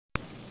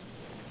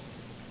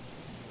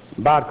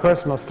About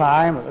Christmas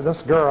time,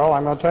 this girl,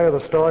 I'm going to tell you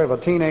the story of a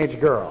teenage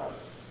girl.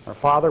 Her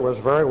father was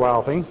very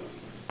wealthy,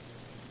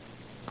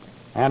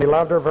 and he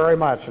loved her very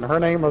much, and her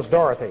name was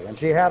Dorothy. And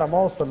she had a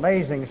most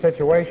amazing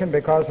situation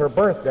because her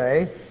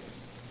birthday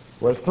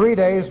was 3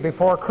 days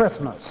before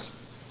Christmas.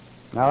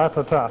 Now, that's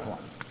a tough one.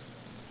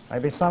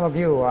 Maybe some of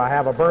you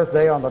have a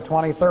birthday on the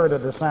 23rd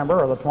of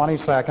December or the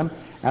 22nd,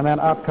 and then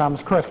up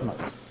comes Christmas.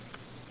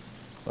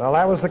 Well,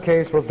 that was the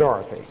case with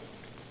Dorothy.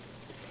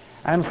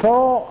 And so,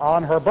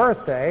 on her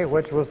birthday,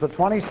 which was the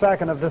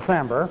 22nd of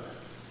December,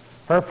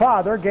 her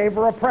father gave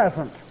her a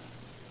present.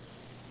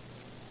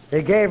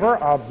 He gave her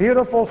a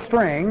beautiful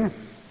string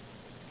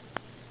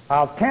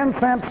of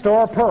 10-cent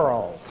store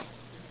pearls.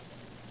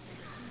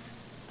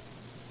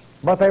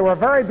 But they were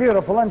very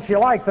beautiful, and she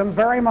liked them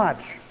very much.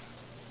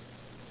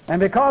 And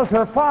because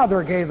her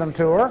father gave them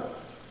to her,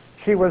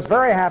 she was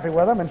very happy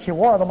with them, and she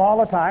wore them all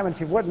the time, and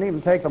she wouldn't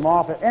even take them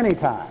off at any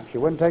time. She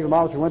wouldn't take them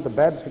off when she went to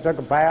bed, she took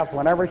a bath,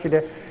 whenever she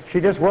did. She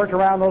just worked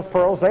around those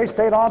pearls. They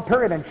stayed on,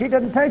 period, and she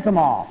didn't take them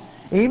off.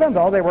 Even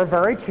though they were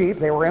very cheap,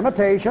 they were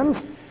imitations.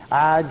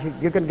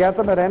 You could get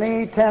them at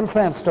any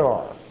 10-cent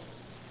store.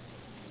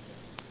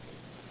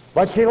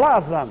 But she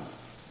loved them.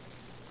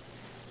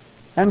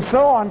 And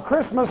so on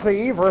Christmas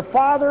Eve, her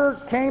father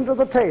came to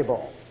the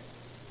table.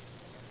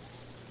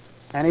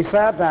 And he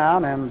sat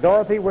down, and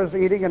Dorothy was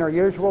eating in her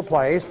usual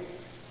place.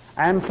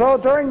 And so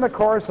during the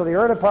course of the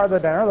early part of the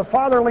dinner, the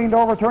father leaned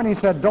over to her and he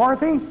said,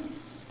 "Dorothy,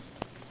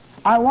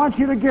 I want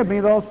you to give me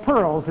those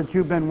pearls that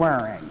you've been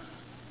wearing."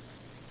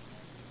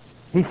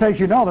 He says,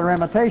 "You know they're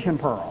imitation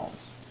pearls.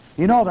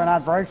 You know they're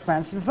not very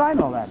expensive." She says, "I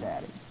know that,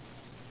 Daddy."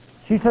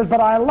 She says,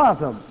 "But I love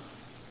them."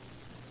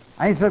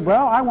 And he said,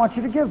 "Well, I want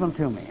you to give them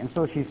to me." And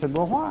so she said,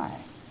 "Well, why?"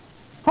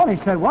 Well,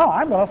 he said, "Well,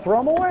 I'm going to throw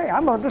them away.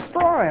 I'm going to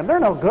destroy them. They're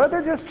no good.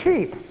 They're just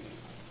cheap."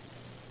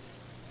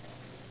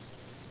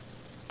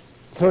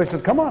 So he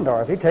said, "Come on,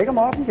 Dorothy, take them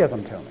off and give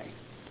them to me."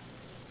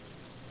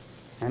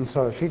 And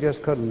so she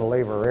just couldn't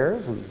believe her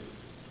ears, and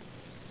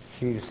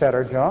she set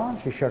her jaw,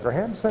 and she shook her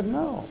head and said,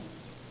 "No."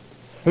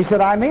 He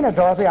said, "I mean it,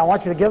 Dorothy. I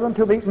want you to give them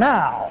to me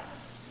now."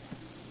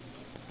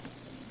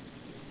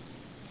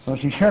 So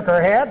she shook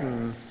her head,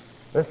 and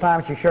this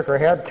time she shook her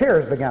head,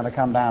 tears began to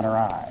come down her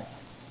eyes.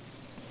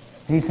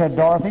 He said,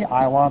 "Dorothy,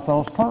 I want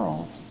those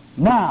pearls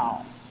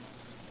now."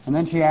 And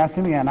then she asked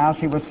him again. Now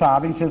she was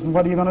sobbing. She says, "And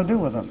what are you going to do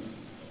with them?"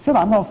 He said,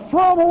 "I'm going to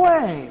throw them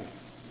away."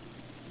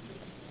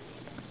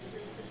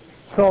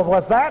 So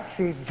with that,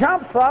 she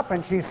jumps up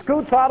and she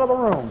scoots out of the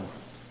room.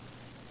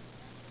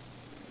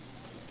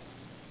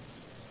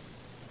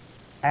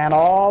 And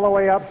all the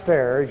way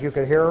upstairs, you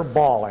could hear her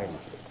bawling.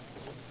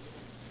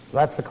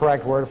 That's the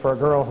correct word for a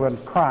girl who was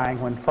crying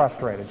when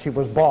frustrated. She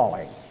was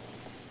bawling.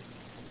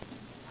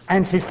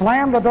 And she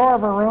slammed the door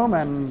of her room,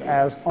 and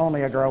as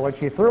only a girl would,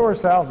 she threw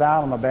herself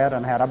down on the bed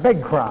and had a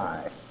big cry.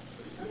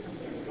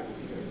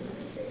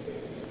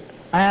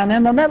 And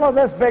in the middle of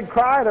this big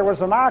cry, there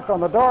was a knock on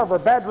the door of her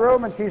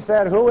bedroom, and she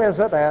said, "Who is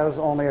it?" as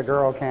only a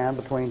girl can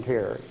between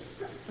tears.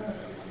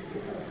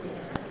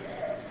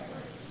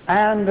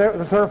 And it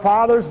was her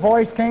father's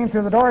voice came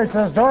through the door. He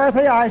says,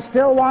 "Dorothy, I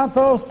still want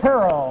those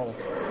pearls."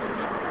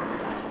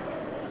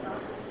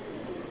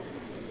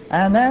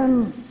 And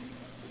then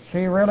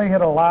she really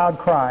hit a loud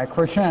cry,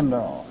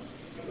 crescendo.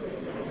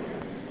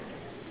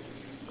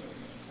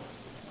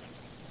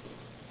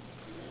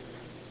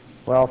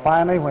 Well,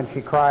 finally, when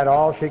she cried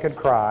all she could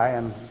cry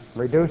and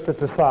reduced it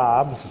to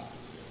sobs,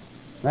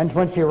 then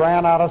when she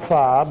ran out of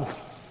sobs,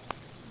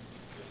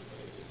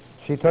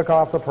 she took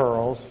off the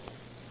pearls,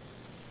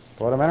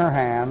 put them in her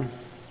hand,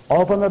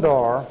 opened the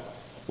door,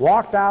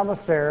 walked down the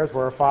stairs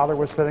where her father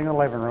was sitting in the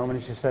living room,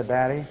 and she said,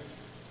 "Daddy,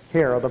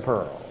 here are the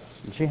pearls."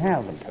 And she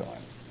handed them to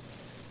him.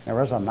 There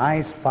was a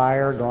nice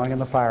fire going in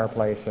the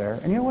fireplace there.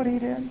 And you know what he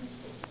did?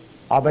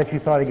 I'll bet you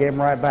thought he gave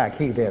them right back.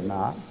 He did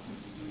not.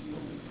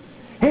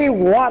 He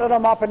wadded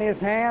them up in his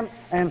hand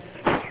and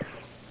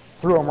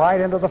threw them right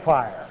into the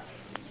fire.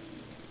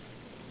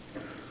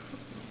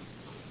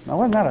 Now,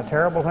 wasn't that a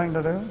terrible thing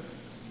to do?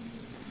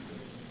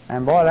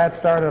 And boy, that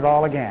started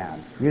all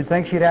again. You'd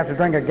think she'd have to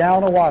drink a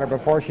gallon of water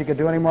before she could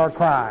do any more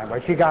crying,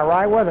 but she got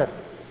right with it.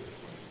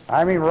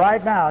 I mean,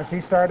 right now,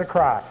 she started to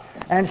cry.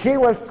 And she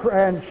was,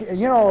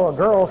 you know,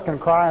 girls can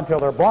cry until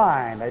they're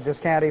blind. They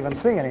just can't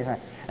even see anything.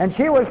 And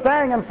she was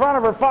standing in front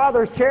of her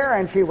father's chair,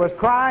 and she was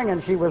crying,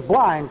 and she was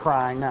blind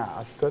crying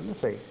now. She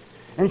couldn't see.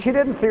 And she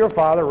didn't see her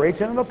father reach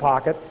into the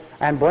pocket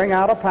and bring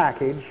out a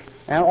package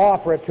and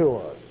offer it to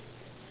her.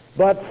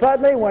 But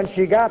suddenly, when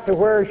she got to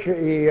where she,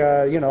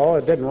 you know,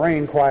 it didn't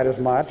rain quite as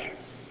much,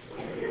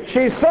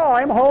 she saw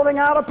him holding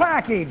out a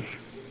package.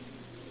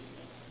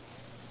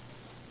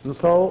 And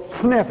so,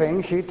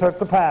 sniffing, she took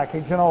the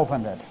package and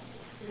opened it.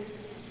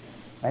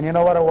 And you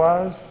know what it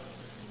was?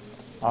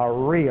 A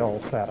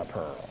real set of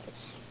pearls.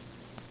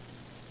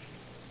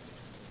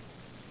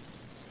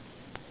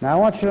 Now, I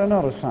want you to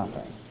notice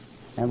something.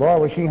 And boy,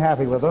 was she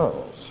happy with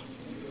those.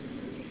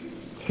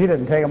 She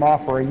didn't take them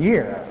off for a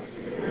year.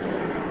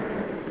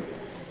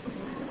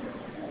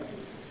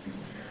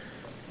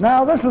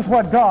 Now, this is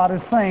what God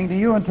is saying to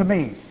you and to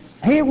me.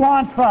 He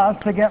wants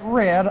us to get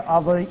rid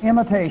of the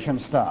imitation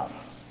stuff.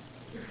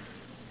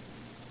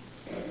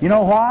 You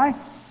know why?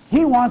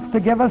 He wants to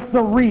give us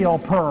the real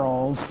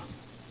pearls.